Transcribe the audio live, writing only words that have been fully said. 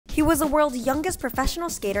He was the world's youngest professional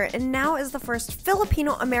skater and now is the first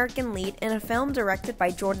Filipino American lead in a film directed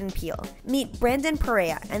by Jordan Peele. Meet Brandon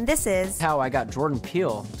Perea, and this is how I got Jordan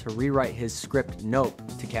Peele to rewrite his script Nope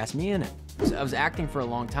to cast me in it. So I was acting for a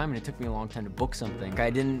long time, and it took me a long time to book something. I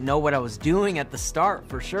didn't know what I was doing at the start,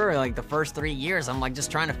 for sure. Like the first 3 years, I'm like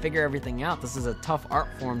just trying to figure everything out. This is a tough art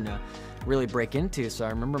form to really break into. So I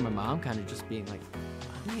remember my mom kind of just being like,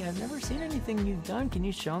 "Honey, I've never seen anything you've done. Can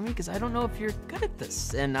you show me? Because I don't know if you're good at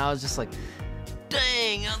this." And I was just like,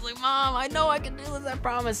 dang, I was like, "Mom, I know I can do this, I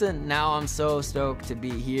promise." And now I'm so stoked to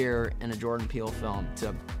be here in a Jordan Peele film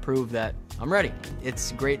to prove that I'm ready.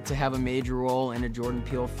 It's great to have a major role in a Jordan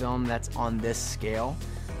Peele film that's on this scale.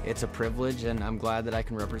 It's a privilege, and I'm glad that I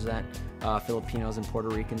can represent Filipinos and Puerto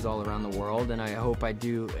Ricans all around the world, and I hope I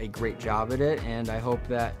do a great job at it, and I hope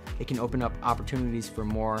that it can open up opportunities for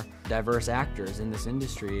more diverse actors in this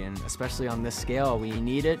industry, and especially on this scale. We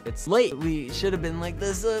need it. It's late. We should have been like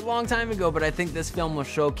this a long time ago, but I think this film will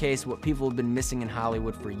showcase what people have been missing in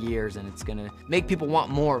Hollywood for years, and it's gonna make people want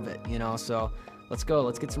more of it, you know, so let's go.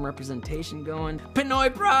 Let's get some representation going.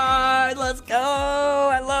 Pinoy pride, let's go.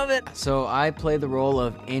 I love it. So I play the role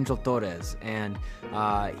of Angel Torres, and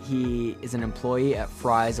he is an employee at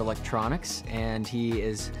Fry's Electronics, and he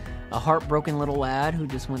is a heartbroken little lad who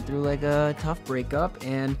just went through like a tough breakup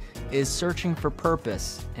and is searching for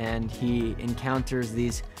purpose. And he encounters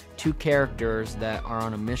these two characters that are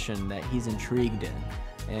on a mission that he's intrigued in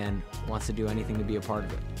and wants to do anything to be a part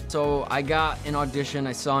of it. So I got an audition.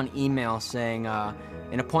 I saw an email saying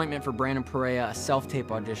an appointment for Brandon Perea, a self-tape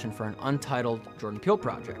audition for an untitled Jordan Peele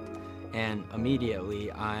project. And immediately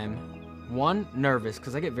I'm, one, nervous,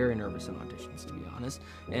 because I get very nervous in auditions, to be honest.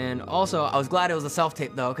 And also, I was glad it was a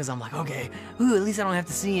self-tape, though, because I'm like, okay, at least I don't have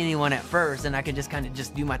to see anyone at first, and I can just kind of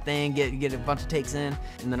just do my thing, get a bunch of takes in.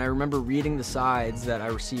 And then I remember reading the sides that I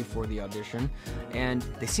received for the audition, and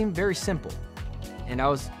they seemed very simple. And I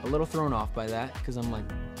was a little thrown off by that, because I'm like,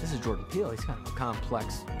 this is Jordan Peele. He's kind of a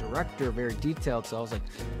complex director, very detailed. So I was like,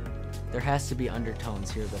 there has to be undertones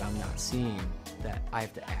here that I'm not seeing that I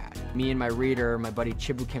have to add. Me and my reader, my buddy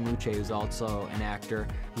Chibukemuche, who's also an actor,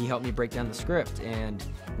 he helped me break down the script, and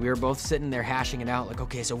we were both sitting there hashing it out, like,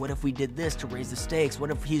 okay, so what if we did this to raise the stakes? What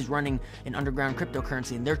if he's running an underground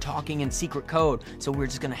cryptocurrency and they're talking in secret code? So we're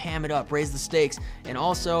just gonna ham it up, raise the stakes. And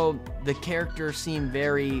also, the character seemed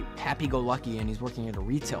very happy-go-lucky, and he's working at a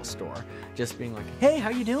retail store, just being like, hey, how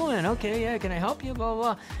you doing? Okay, yeah, can I help you? Blah, blah,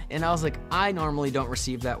 blah. And I was like, I normally don't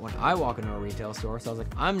receive that when I walk into a retail store, so I was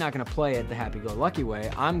like, I'm not gonna play it the happy-go-lucky way.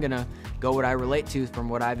 I'm gonna go what I relate to from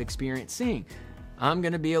what I've experienced seeing. I'm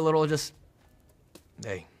gonna be a little just,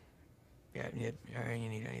 hey, yeah, you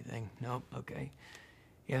need anything? Nope, okay.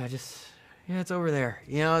 Yeah, it's over there.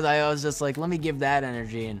 You know, I was just like, let me give that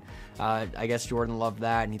energy, and I guess Jordan loved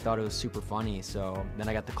that, and he thought it was super funny, so then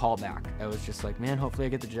I got the call back. I was just like, man, hopefully I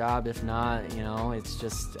get the job. If not, you know, it's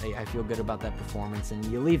just, I feel good about that performance, and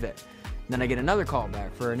you leave it. And then I get another call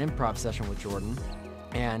back for an improv session with Jordan,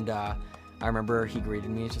 and I remember he greeted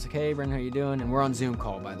me. He's just like, hey, Brandon, how you doing? And we're on Zoom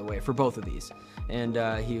call, by the way, for both of these. And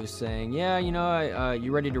he was saying, yeah, you know,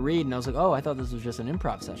 you ready to read? And I was like, oh, I thought this was just an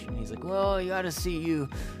improv session. He's like, well, you got to see you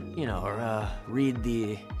know, read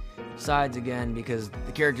the sides again, because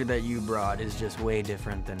the character that you brought is just way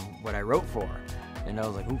different than what I wrote for. And I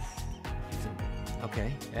was like, oof. He's like,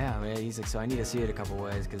 okay, yeah. He's like, so I need to see it a couple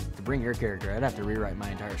ways, because to bring your character, I'd have to rewrite my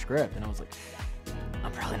entire script. And I was like,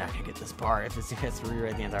 I'm probably not gonna get this part if he has to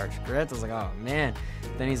rewrite the entire script. I was like, oh man.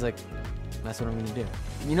 Then he's like, that's what I'm gonna do.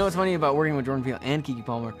 You know what's funny about working with Jordan Peele and Keke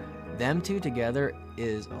Palmer? Them two together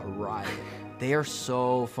is a riot. They are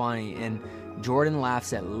so funny, and Jordan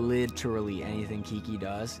laughs at literally anything Keke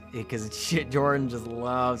does, because Jordan just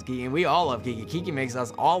loves Keke, and we all love Keke. Keke makes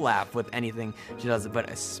us all laugh with anything she does, but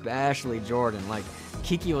especially Jordan. Like,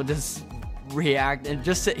 Keke will just react and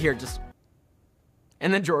just sit here,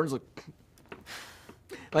 and then Jordan's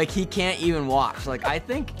like he can't even watch. Like, I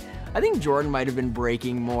think Jordan might have been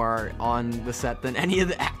breaking more on the set than any of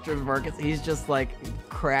the actors were, because he's just like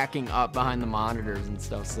cracking up behind the monitors and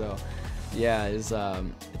stuff. So yeah, it's a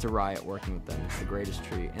riot working with them. It's the greatest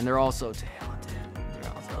treat, and they're all so talented.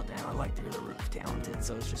 They're all so talented, like through the roof talented.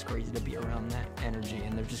 So it's just crazy to be around that energy,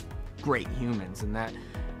 and they're just great humans, and that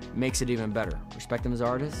makes it even better. Respect them as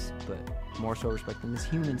artists, but more so respect them as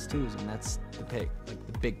humans too, and that's the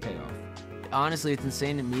big payoff. Honestly, it's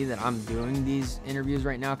insane to me that I'm doing these interviews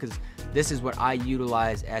right now, because this is what I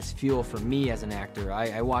utilize as fuel for me as an actor.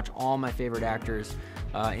 I watch all my favorite actors'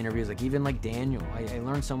 interviews, like even like Daniel. I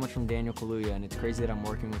learned so much from Daniel Kaluuya, and it's crazy that I'm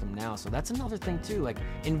working with him now. So that's another thing too. Like,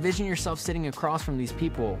 envision yourself sitting across from these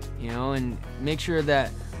people, you know, and make sure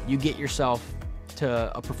that you get yourself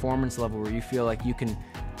to a performance level where you feel like you can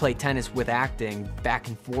play tennis with acting back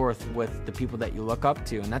and forth with the people that you look up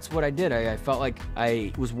to. And that's what I did. I felt like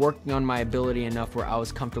I was working on my ability enough where I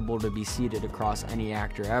was comfortable to be seated across any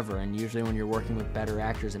actor ever. And usually when you're working with better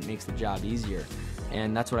actors, it makes the job easier.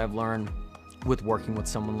 And that's what I've learned with working with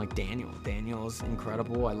someone like Daniel. Daniel is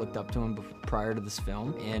incredible. I looked up to him prior to this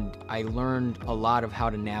film, and I learned a lot of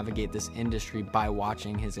how to navigate this industry by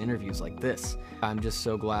watching his interviews like this. I'm just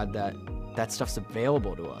so glad that that stuff's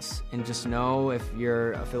available to us. And just know, if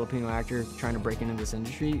you're a Filipino actor trying to break into this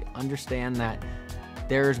industry, understand that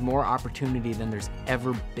there's more opportunity than there's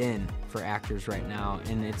ever been for actors right now,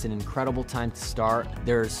 and it's an incredible time to start.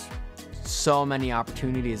 There's so many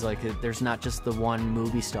opportunities. Like, there's not just the one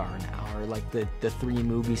movie star now, or like the 3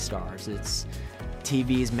 movie stars. It's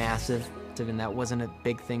TV is massive, and that wasn't a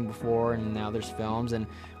big thing before, and now there's films. And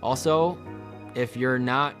also, if you're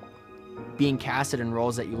not being casted in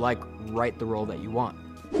roles that you like, write the role that you want.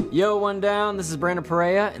 Yo, one down, this is Brandon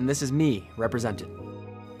Perea, and this is me, represented.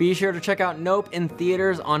 Be sure to check out Nope in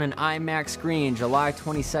theaters on an IMAX screen, July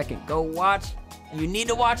 22nd. Go watch. You need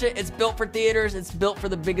to watch it. It's built for theaters. It's built for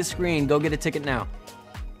the biggest screen. Go get a ticket now.